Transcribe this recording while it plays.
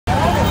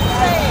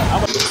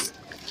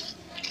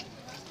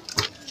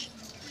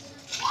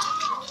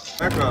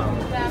Hey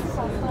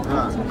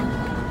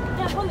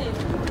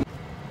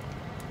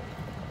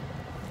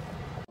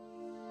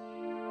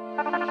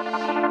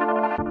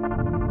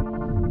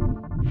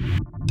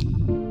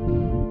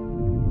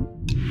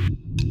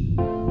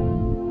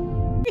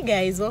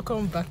guys,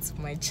 welcome back to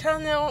my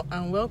channel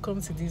and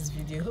welcome to this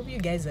video. Hope you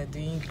guys are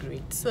doing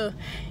great. So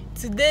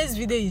today's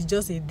video is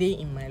just a day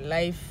in my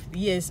life.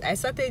 Yes, I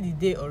started the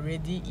day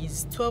already.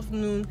 It's 12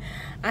 noon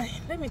and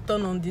let me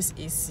turn on this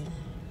AC.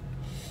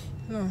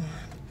 No,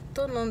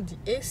 turn on the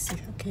AC.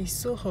 Okay, it's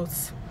so hot.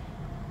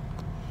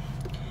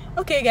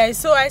 Okay guys,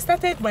 so I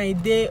started my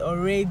day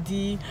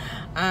already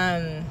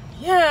and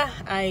yeah,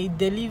 I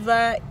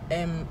deliver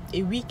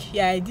a week.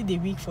 Yeah, I did a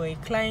week for a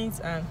client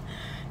and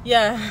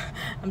yeah,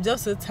 I'm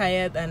just so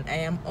tired and I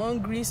am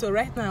hungry. So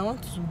right now I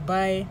want to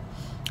buy,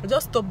 I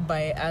just stopped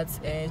by at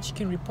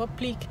Chicken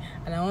Republic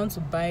and I want to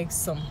buy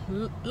some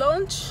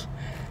lunch.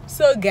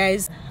 So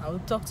guys, I will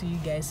talk to you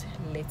guys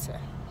later.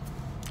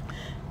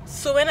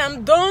 So when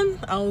I'm done,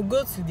 I will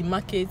go to the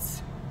market.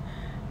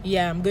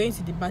 Yeah, I'm going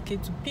to the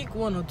market to pick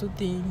one or two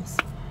things.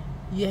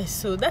 Yes,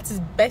 so that is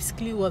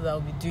basically what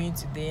I'll be doing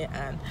today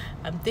and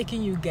I'm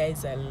taking you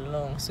guys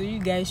along. So you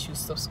guys should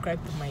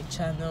subscribe to my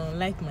channel,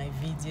 like my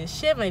video,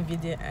 share my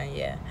video, and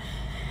yeah,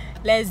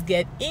 let's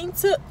get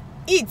into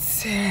it.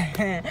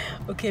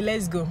 Okay,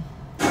 let's go.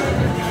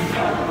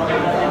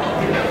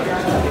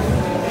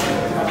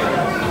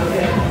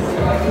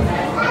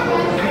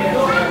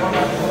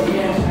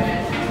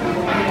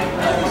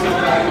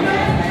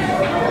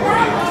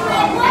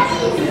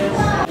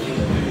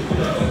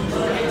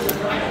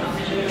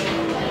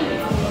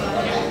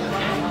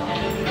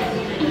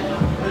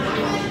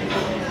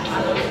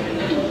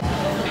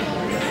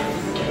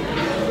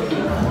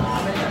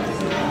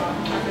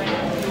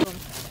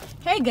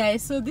 Hey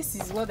guys, so this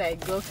is what I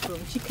got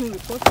from Chicken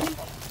Republic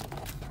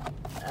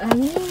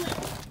and yeah,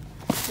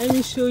 let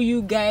me show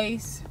you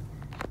guys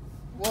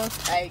what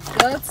I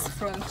got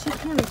from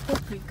Chicken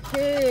Republic.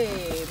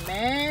 Hey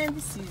man,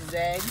 this is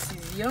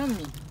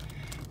yummy.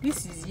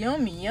 This is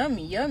yummy.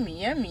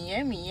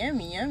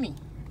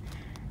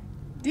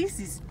 This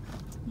is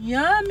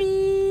yummy.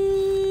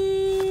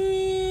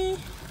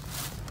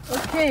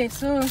 Okay,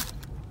 so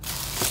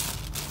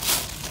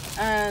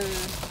and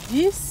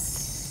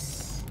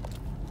this,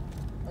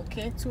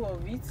 okay, 2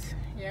 of it,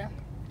 yeah,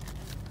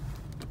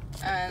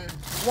 and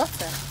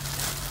water.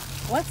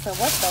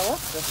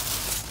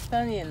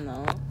 Stand here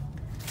now.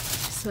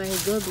 So I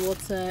got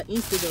water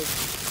instead of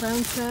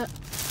Fanta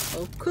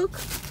or Coke.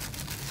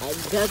 I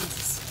got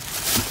this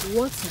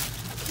water.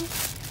 Okay,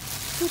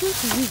 so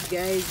that is it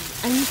guys.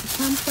 I need to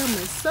pamper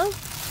myself.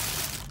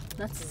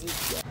 That is it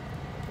guys.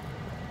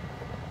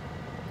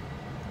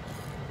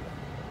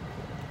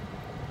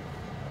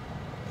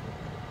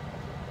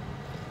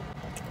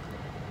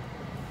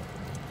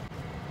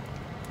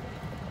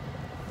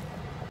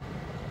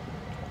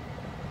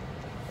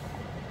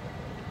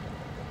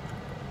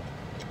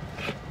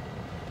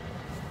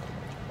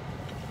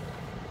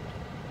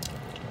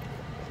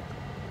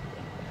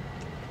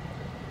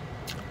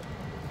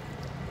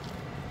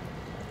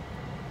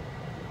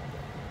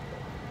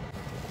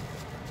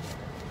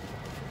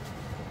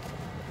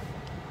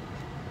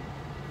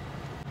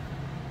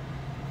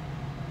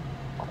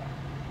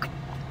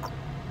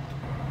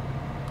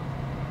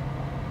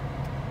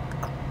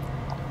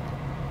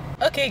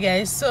 Okay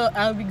guys, so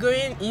I'll be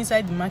going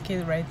inside the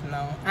market right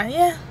now and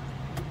yeah,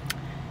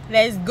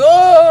 let's go.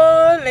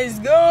 I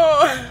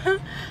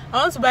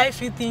want to buy a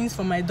few things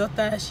for my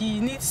daughter. She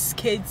needs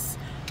skates.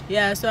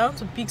 Yeah, so I want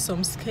to pick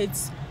some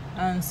skates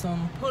and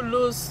some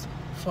polos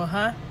for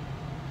her.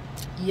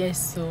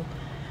 Yes, so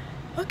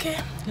okay,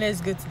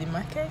 let's go to the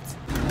market.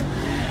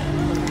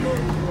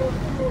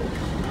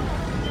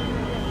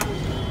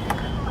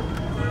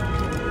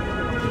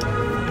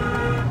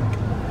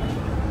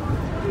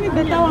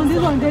 Better one, this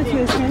one they're too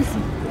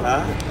expensive.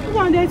 Huh? This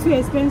one they're too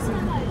expensive.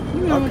 Give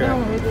me another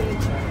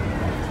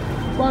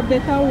one. But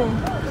better one.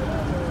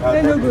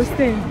 They no go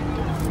stay.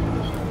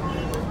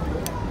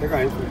 Take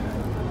that one.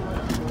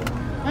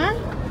 Huh?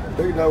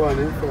 Take that one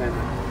in front.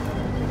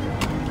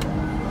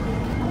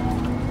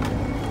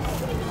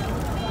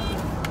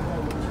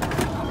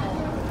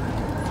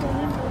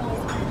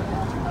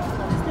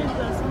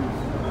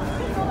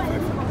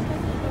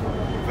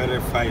 Very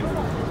fine.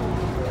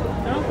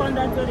 Don't come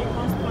that to the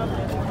cost.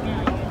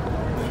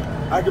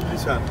 I keep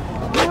this one. No,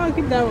 I'll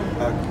keep that one.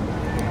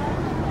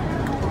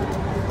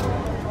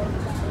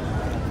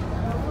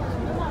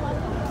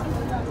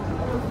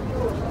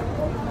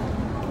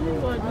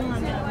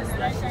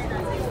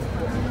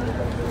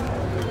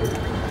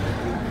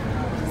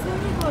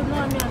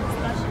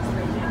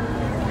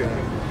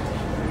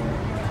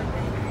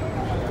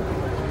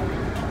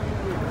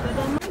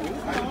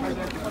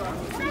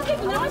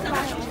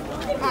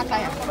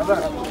 Okay.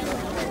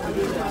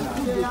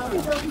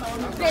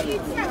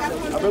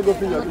 I don't go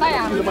feel your come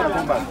back.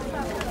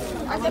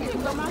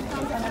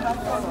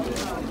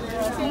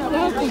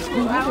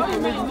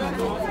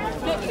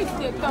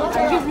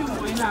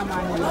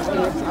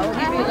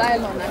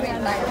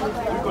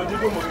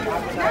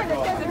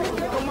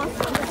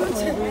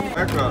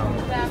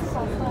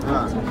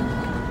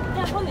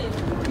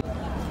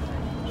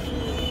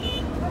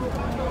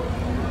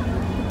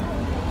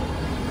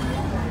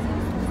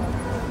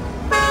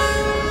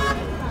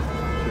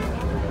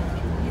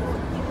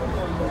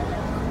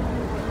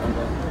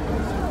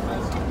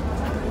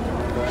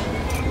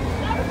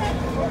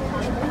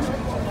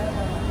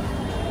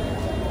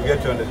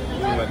 Get you on the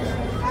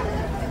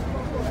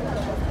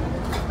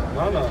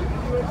No.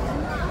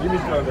 Give me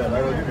 200.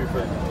 I will give you 5.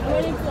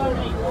 Only 200.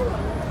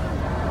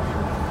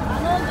 I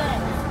know that.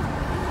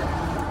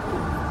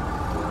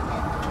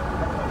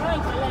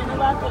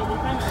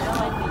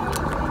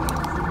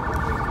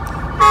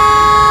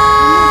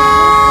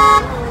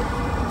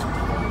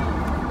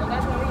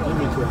 Give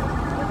me 200.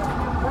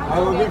 I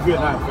will give you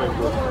 9. No.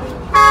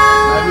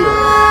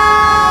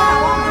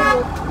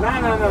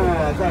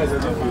 I thought I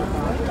would give you.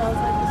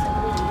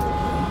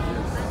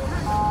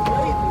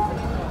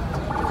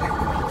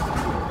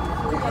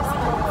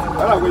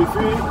 Voilà, oui,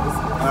 puis,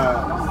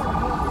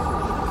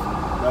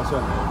 la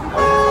chaîne.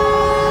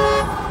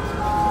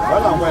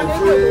 Voilà, on va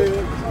essayer.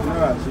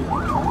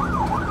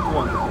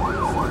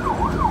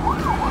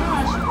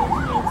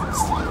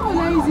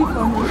 Not easy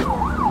for me.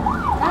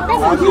 I bet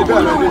I'll you give you no.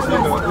 another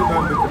thing.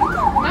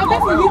 I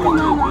bet you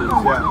no.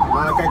 Yeah,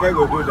 I can't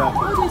go do that.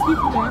 All these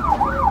people there.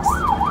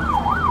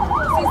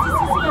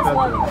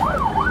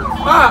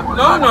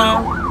 No.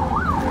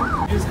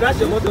 You scratch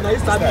your motor, now you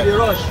start with the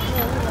rush.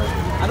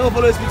 I don't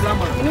follow speed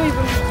grammar. You know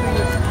even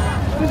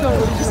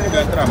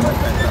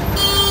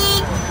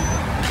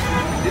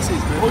This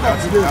is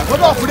good. Hold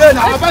on, today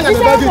now. I'm back at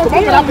the baby.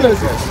 Come on, that place.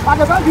 At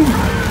the baby.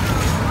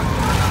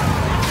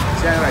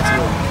 See, right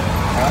here.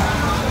 Huh?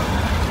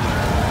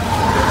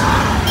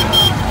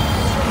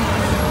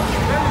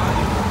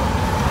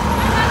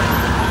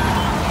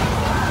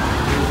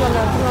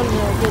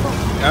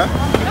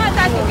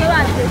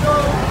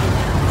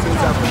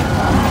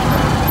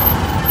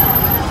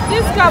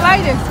 this car by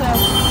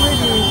themselves.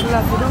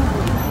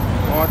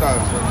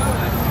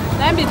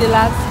 Let me be the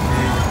last.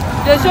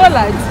 The show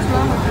light.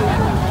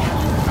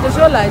 The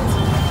show light.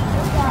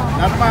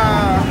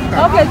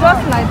 Okay,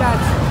 just like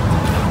that.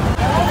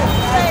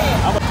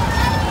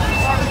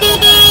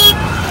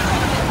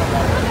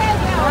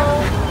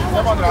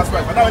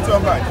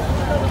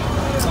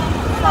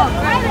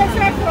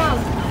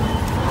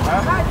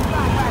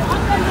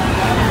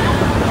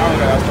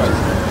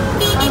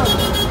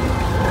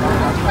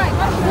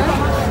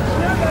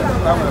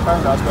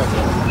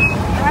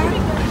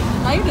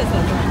 Are you the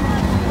same?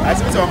 I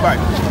see it's on back.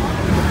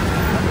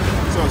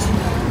 So,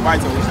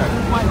 white on which side?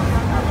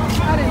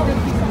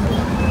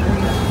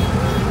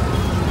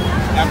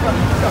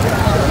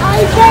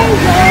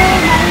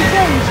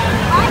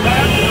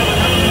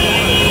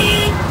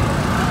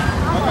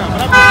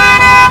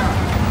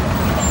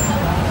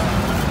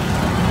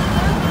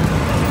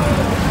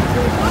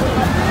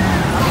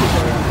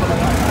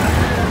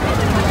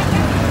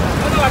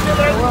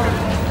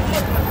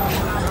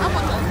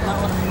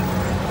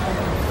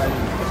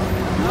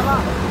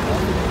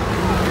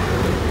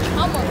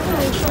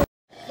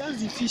 That's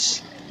the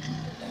fish.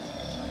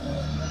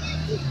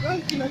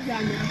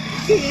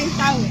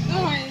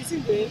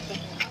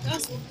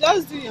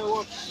 Just do your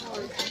work.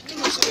 Let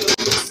me show you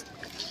this.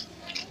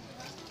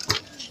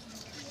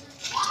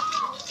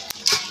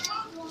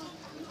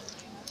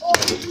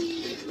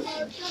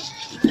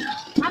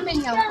 How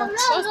many have got?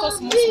 Just go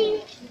small.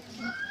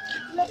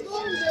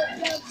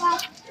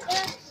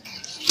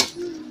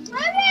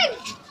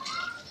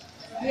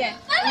 Yeah.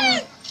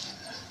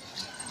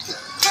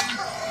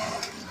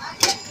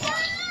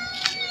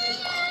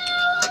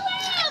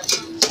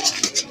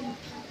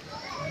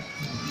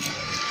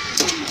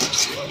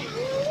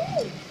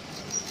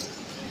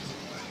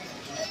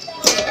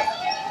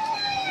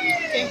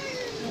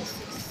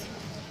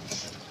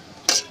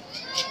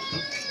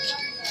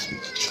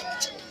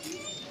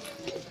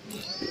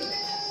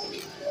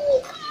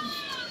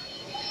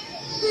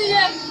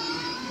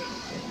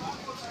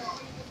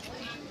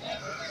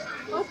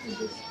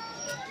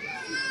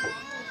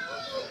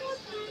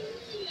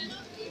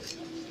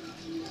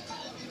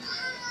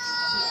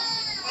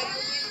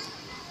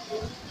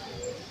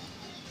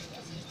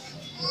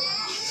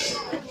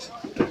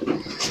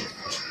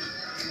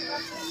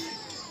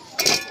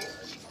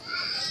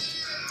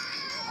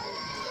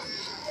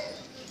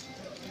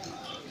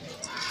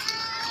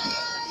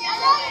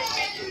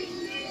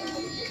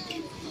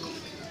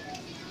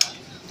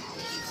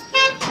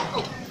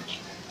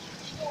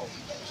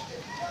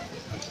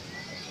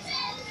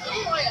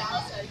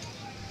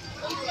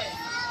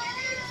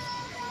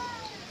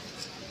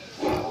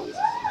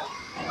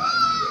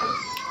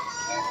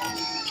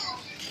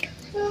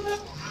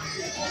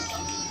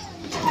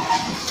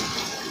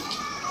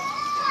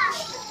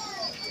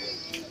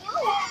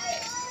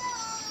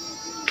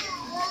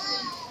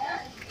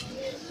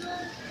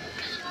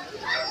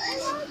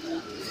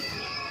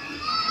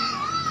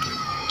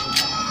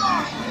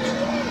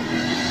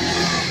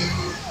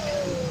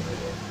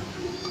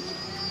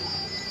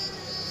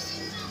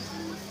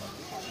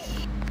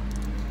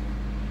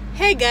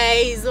 Hey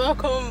guys,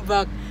 welcome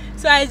back.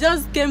 So I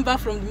just came back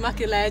from the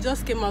market. Like I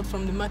just came out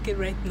from the market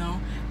right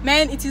now.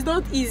 Man, it is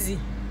not easy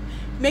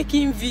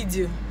making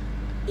video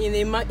in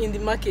the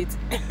market.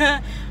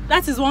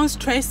 That is one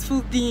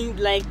stressful thing,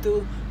 like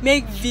to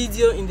make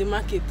video in the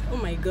market. Oh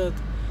my god.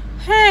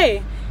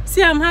 Hey,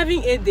 see, I'm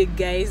having a day,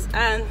 guys,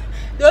 and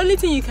the only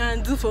thing you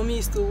can do for me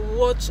is to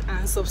watch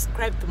and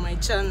subscribe to my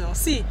channel.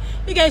 See,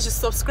 you guys should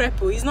subscribe.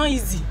 It's not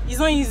easy. It's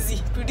not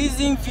easy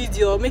producing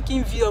video or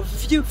making video,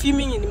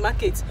 filming in the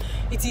market.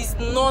 It is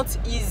not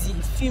easy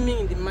filming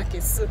in the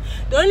market. So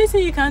the only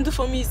thing you can do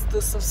for me is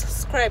to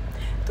subscribe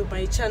to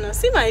my channel.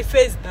 See my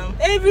face now.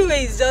 Everywhere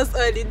is just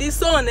early. The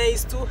sun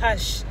is too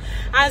harsh.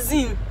 As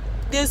in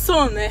the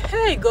sun.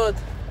 Hey God.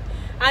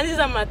 And this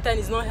Harmattan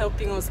is not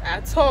helping us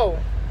at all.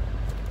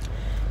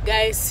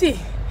 Guys, see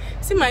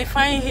my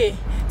fine hair.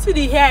 See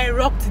the hair I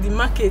rock to the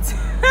market.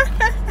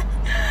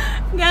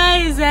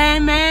 Guys,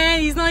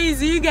 man, it's not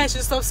easy. You guys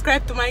should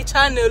subscribe to my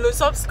channel.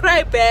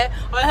 Subscribe,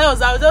 or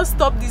else I'll just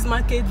stop this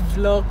market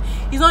vlog.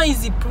 It's not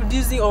easy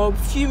producing or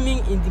filming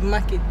in the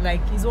market. Like,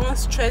 it's one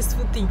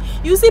stressful thing.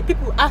 You see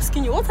people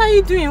asking you, what are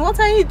you doing? What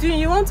are you doing?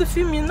 You want to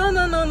film me? No.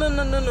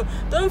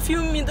 Don't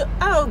film me.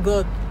 Oh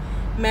God,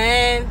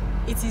 man,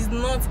 it is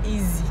not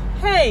easy.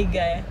 Hey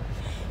guy,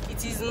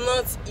 it is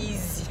not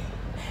easy.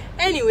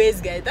 Anyways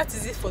guys, that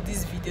is it for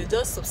this video.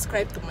 Just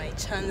subscribe to my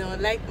channel,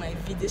 like my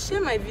video, share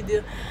my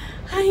video,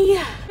 and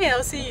yeah,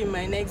 I'll see you in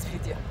my next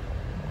video.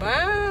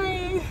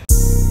 Bye.